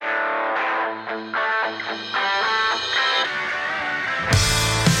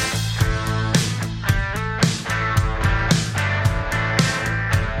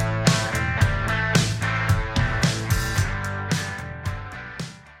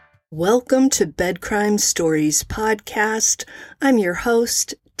Welcome to Bed Crime Stories podcast. I'm your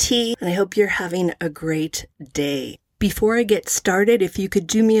host, T, and I hope you're having a great day. Before I get started, if you could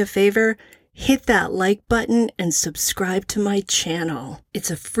do me a favor, hit that like button and subscribe to my channel.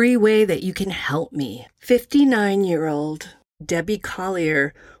 It's a free way that you can help me. 59-year-old Debbie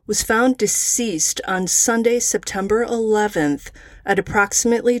Collier was found deceased on Sunday, September 11th at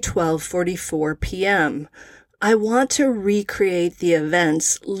approximately 12:44 p.m. I want to recreate the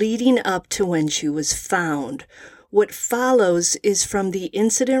events leading up to when she was found. What follows is from the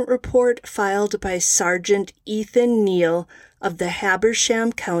incident report filed by Sergeant Ethan Neal of the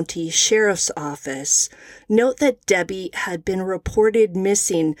Habersham County Sheriff's Office. Note that Debbie had been reported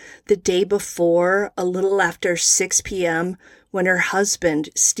missing the day before, a little after 6 p.m., when her husband,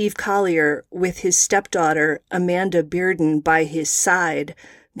 Steve Collier, with his stepdaughter, Amanda Bearden, by his side,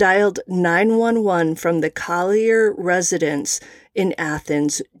 dialed 911 from the Collier residence in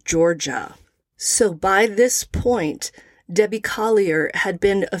Athens, Georgia. So by this point, Debbie Collier had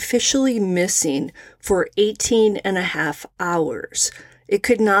been officially missing for 18 and a half hours. It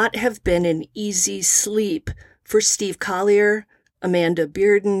could not have been an easy sleep for Steve Collier, Amanda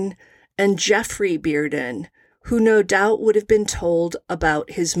Bearden, and Jeffrey Bearden, who no doubt would have been told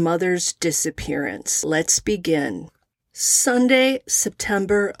about his mother's disappearance. Let's begin. Sunday,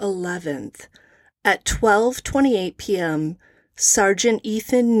 September 11th, at 12:28 p.m., Sergeant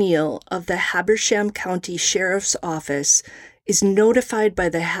Ethan Neal of the Habersham County Sheriff's Office is notified by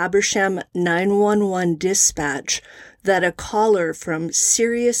the Habersham 911 dispatch that a caller from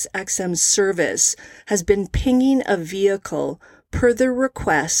Sirius XM service has been pinging a vehicle per the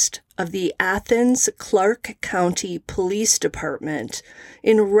request of the Athens Clark County Police Department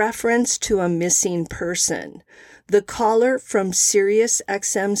in reference to a missing person. The caller from Sirius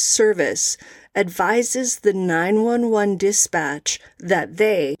XM service advises the 911 dispatch that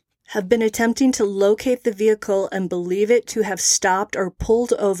they have been attempting to locate the vehicle and believe it to have stopped or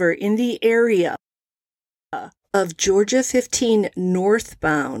pulled over in the area of Georgia 15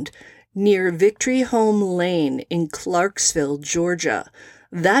 northbound near Victory Home Lane in Clarksville, Georgia.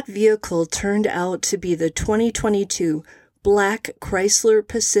 That vehicle turned out to be the 2022 black Chrysler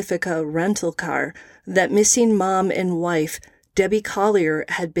Pacifica rental car that missing mom and wife Debbie Collier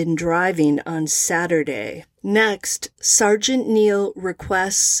had been driving on Saturday. Next, Sergeant Neal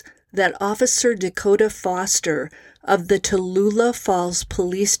requests that Officer Dakota Foster of the Tallulah Falls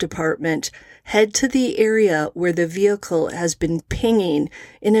Police Department head to the area where the vehicle has been pinging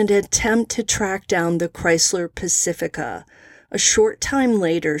in an attempt to track down the Chrysler Pacifica. A short time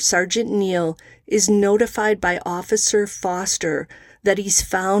later, Sergeant Neal is notified by Officer Foster that he's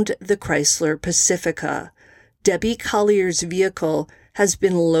found the Chrysler Pacifica. Debbie Collier's vehicle has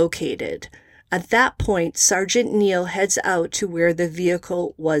been located. At that point, Sergeant Neal heads out to where the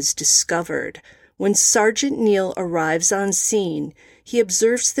vehicle was discovered. When Sergeant Neal arrives on scene, he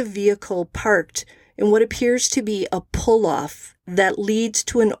observes the vehicle parked in what appears to be a pull-off that leads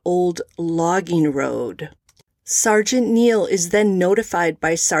to an old logging road. Sergeant Neal is then notified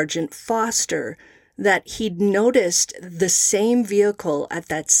by Sergeant Foster that he'd noticed the same vehicle at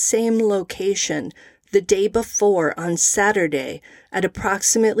that same location the day before on Saturday at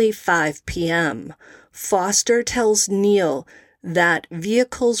approximately 5 p.m. Foster tells Neal that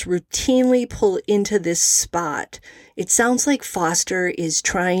vehicles routinely pull into this spot. It sounds like Foster is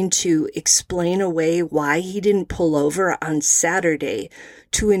trying to explain away why he didn't pull over on Saturday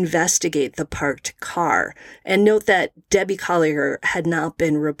to investigate the parked car. And note that Debbie Collier had not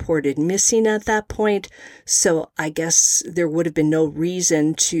been reported missing at that point, so I guess there would have been no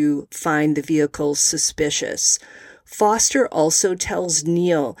reason to find the vehicle suspicious. Foster also tells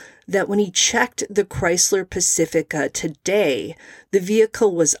Neal that when he checked the Chrysler Pacifica today, the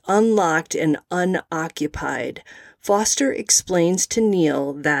vehicle was unlocked and unoccupied. Foster explains to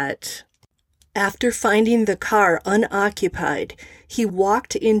Neal that after finding the car unoccupied, he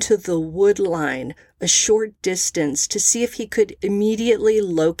walked into the wood line a short distance to see if he could immediately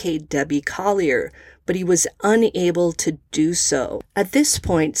locate Debbie Collier, but he was unable to do so. At this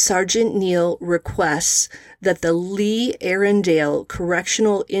point, Sergeant Neal requests that the Lee Arundel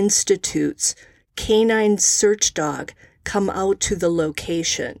Correctional Institute's canine search dog come out to the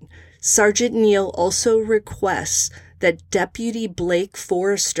location. Sergeant Neal also requests that Deputy Blake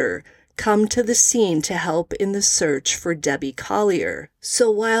Forrester come to the scene to help in the search for Debbie Collier. So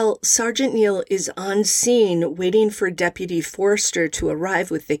while Sergeant Neal is on scene waiting for Deputy Forrester to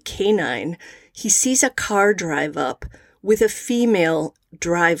arrive with the canine, he sees a car drive up with a female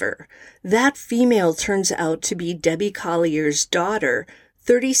driver. That female turns out to be Debbie Collier's daughter,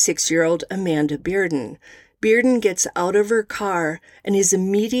 36-year-old Amanda Bearden. Bearden gets out of her car and is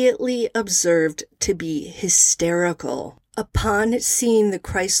immediately observed to be hysterical. Upon seeing the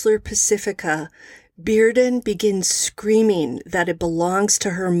Chrysler Pacifica, Bearden begins screaming that it belongs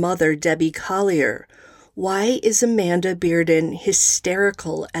to her mother, Debbie Collier. Why is Amanda Bearden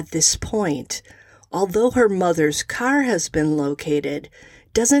hysterical at this point? Although her mother's car has been located,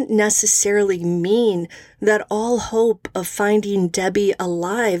 doesn't necessarily mean that all hope of finding Debbie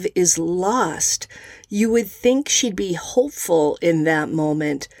alive is lost. You would think she'd be hopeful in that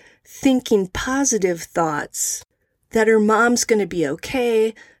moment, thinking positive thoughts, that her mom's going to be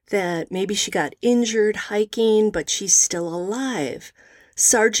okay, that maybe she got injured hiking, but she's still alive.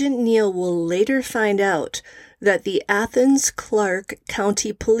 Sergeant Neal will later find out that the Athens-Clarke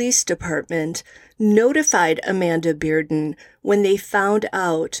County Police Department notified Amanda Bearden when they found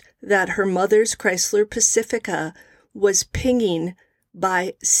out that her mother's Chrysler Pacifica was pinging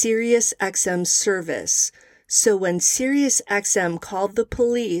by SiriusXM service. So when SiriusXM called the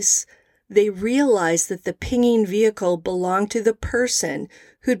police, they realized that the pinging vehicle belonged to the person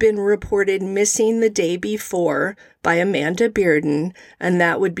who'd been reported missing the day before by Amanda Bearden, and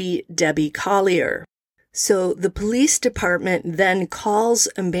that would be Debbie Collier. So the police department then calls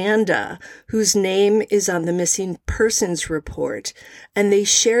Amanda, whose name is on the missing persons report, and they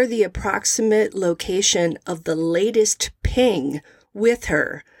share the approximate location of the latest ping with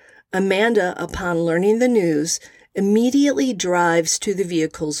her. Amanda, upon learning the news, immediately drives to the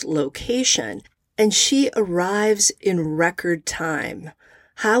vehicle's location, and she arrives in record time.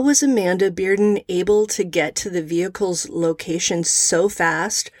 How was Amanda Bearden able to get to the vehicle's location so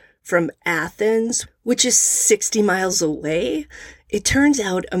fast from Athens, which is 60 miles away? It turns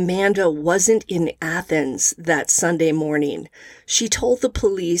out Amanda wasn't in Athens that Sunday morning. She told the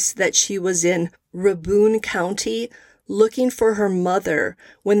police that she was in Rabun County looking for her mother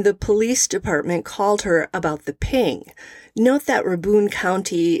when the police department called her about the ping. Note that Rabun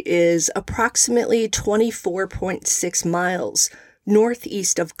County is approximately 24.6 miles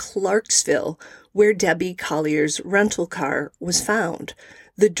northeast of Clarksville, where Debbie Collier's rental car was found.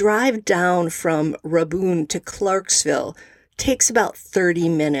 The drive down from Rabun to Clarksville takes about 30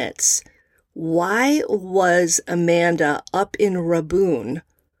 minutes. Why was Amanda up in Rabun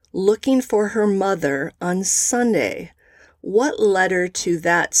looking for her mother on Sunday? What led her to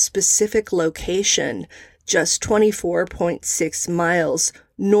that specific location, just 24.6 miles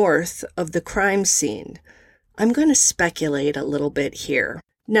north of the crime scene? I'm going to speculate a little bit here.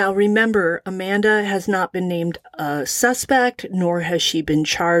 Now, remember, Amanda has not been named a suspect, nor has she been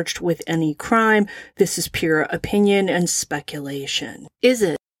charged with any crime. This is pure opinion and speculation. Is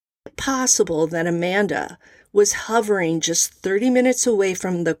it possible that Amanda was hovering just 30 minutes away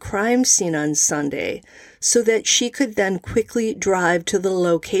from the crime scene on Sunday so that she could then quickly drive to the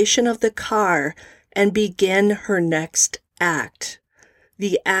location of the car and begin her next act?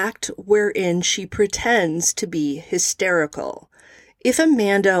 The act wherein she pretends to be hysterical. If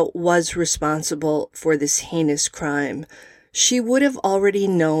Amanda was responsible for this heinous crime, she would have already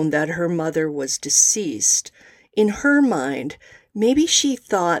known that her mother was deceased. In her mind, maybe she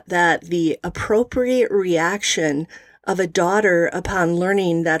thought that the appropriate reaction of a daughter upon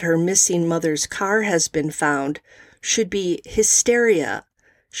learning that her missing mother's car has been found should be hysteria,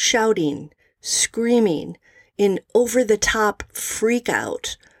 shouting, screaming, in over-the-top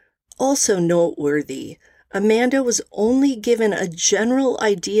freak-out. Also noteworthy, Amanda was only given a general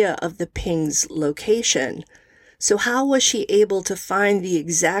idea of the ping's location. So how was she able to find the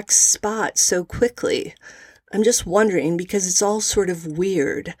exact spot so quickly? I'm just wondering because it's all sort of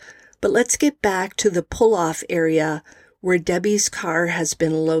weird. But let's get back to the pull-off area where Debbie's car has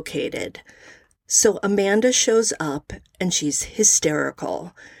been located. So Amanda shows up and she's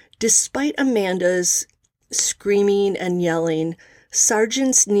hysterical. Despite Amanda's screaming and yelling,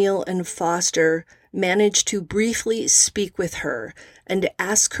 Sergeants Neal and Foster managed to briefly speak with her and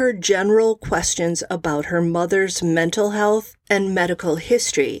ask her general questions about her mother's mental health and medical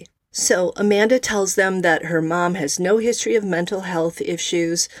history. So Amanda tells them that her mom has no history of mental health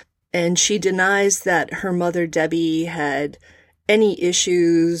issues, and she denies that her mother Debbie had any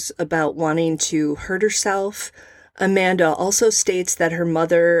issues about wanting to hurt herself. Amanda also states that her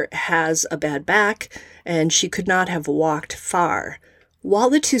mother has a bad back and she could not have walked far. While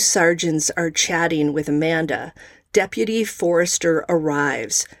the two sergeants are chatting with Amanda, Deputy Forrester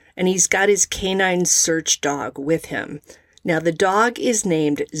arrives, and he's got his canine search dog with him. Now, the dog is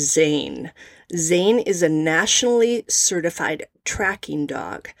named Zane. Zane is a nationally certified tracking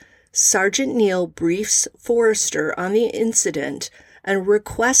dog. Sergeant Neal briefs Forrester on the incident and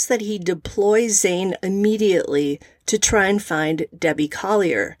requests that he deploy Zane immediately to try and find Debbie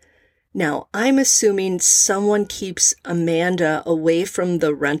Collier. Now, I'm assuming someone keeps Amanda away from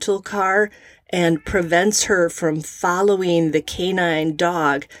the rental car and prevents her from following the canine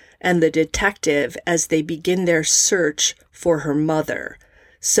dog and the detective as they begin their search for her mother.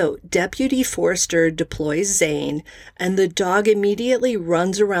 So Deputy Forrester deploys Zane, and the dog immediately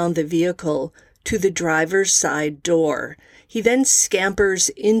runs around the vehicle to the driver's side door. He then scampers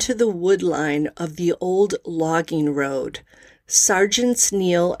into the wood line of the old logging road. Sergeants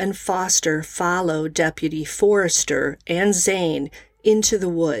Neal and Foster follow Deputy Forrester and Zane into the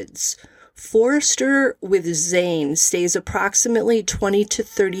woods. Forrester with Zane stays approximately 20 to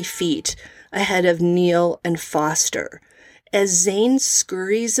 30 feet ahead of Neal and Foster. As Zane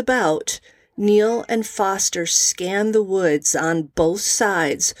scurries about, Neal and Foster scan the woods on both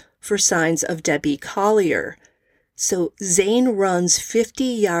sides for signs of Debbie Collier. So Zane runs 50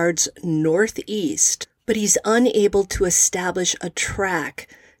 yards northeast, but he's unable to establish a track,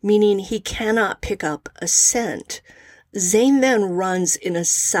 meaning he cannot pick up a scent. Zane then runs in a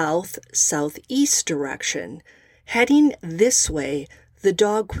south-southeast direction. Heading this way, the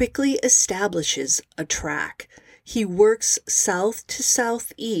dog quickly establishes a track. He works south to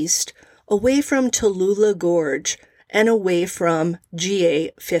southeast, away from Tallulah Gorge and away from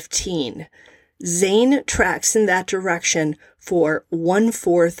GA 15. Zane tracks in that direction for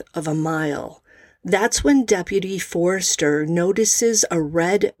 1/4 of a mile. That's when Deputy Forrester notices a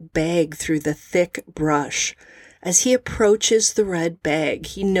red bag through the thick brush. As he approaches the red bag,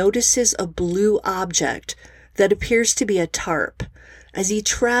 he notices a blue object that appears to be a tarp. As he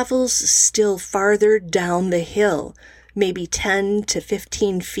travels still farther down the hill, maybe 10 to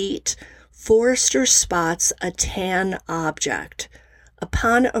 15 feet, Forrester spots a tan object.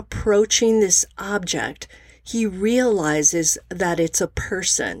 Upon approaching this object, he realizes that it's a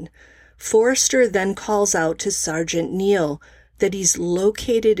person. Forrester then calls out to Sergeant Neal that he's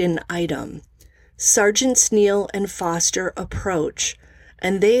located an item. Sergeants Neal and Foster approach,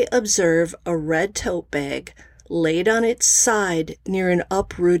 and they observe a red tote bag laid on its side near an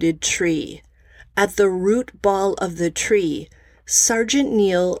uprooted tree. At the root ball of the tree, Sergeant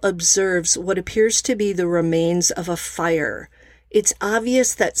Neal observes what appears to be the remains of a fire. It's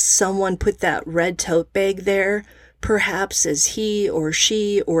obvious that someone put that red tote bag there, perhaps as he or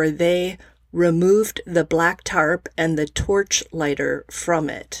she or they removed the black tarp and the torch lighter from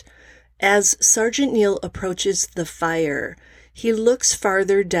it. As Sergeant Neal approaches the fire, he looks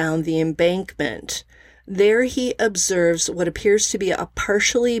farther down the embankment. There he observes what appears to be a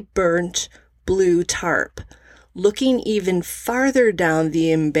partially burnt blue tarp. Looking even farther down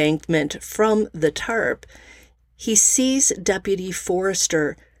the embankment from the tarp, he sees Deputy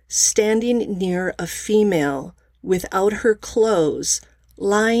Forrester standing near a female without her clothes,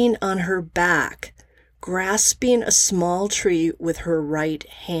 lying on her back, grasping a small tree with her right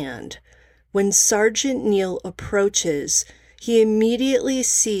hand. When Sergeant Neal approaches, he immediately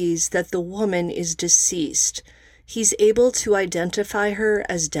sees that the woman is deceased. He's able to identify her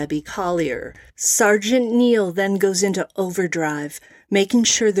as Debbie Collier. Sergeant Neal then goes into overdrive, making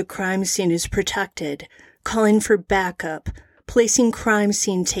sure the crime scene is protected, calling for backup, placing crime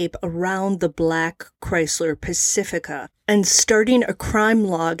scene tape around the black Chrysler Pacifica, and starting a crime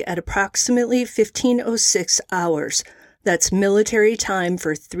log at approximately 15:06 hours. That's military time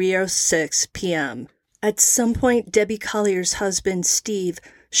for 3:06 p.m. At some point, Debbie Collier's husband, Steve,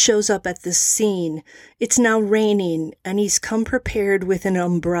 shows up at the scene. It's now raining, and he's come prepared with an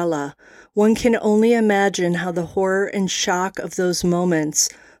umbrella. One can only imagine how the horror and shock of those moments,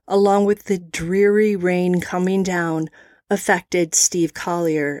 along with the dreary rain coming down, affected Steve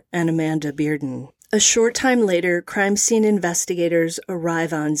Collier and Amanda Bearden. A short time later, crime scene investigators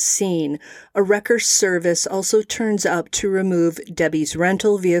arrive on scene. A wrecker service also turns up to remove Debbie's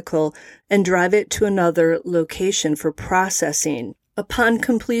rental vehicle and drive it to another location for processing. Upon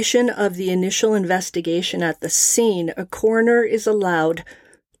completion of the initial investigation at the scene, a coroner is allowed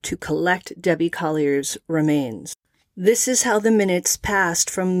to collect Debbie Collier's remains. This is how the minutes passed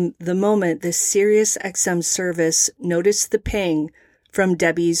from the moment the Sirius XM service noticed the ping from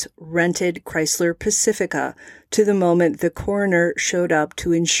Debbie's rented Chrysler Pacifica to the moment the coroner showed up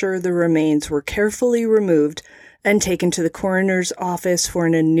to ensure the remains were carefully removed and taken to the coroner's office for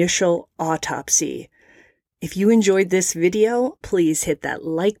an initial autopsy. If you enjoyed this video, please hit that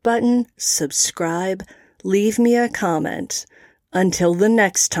like button, subscribe, leave me a comment. Until the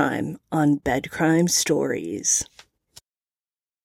next time on Bed Crime Stories.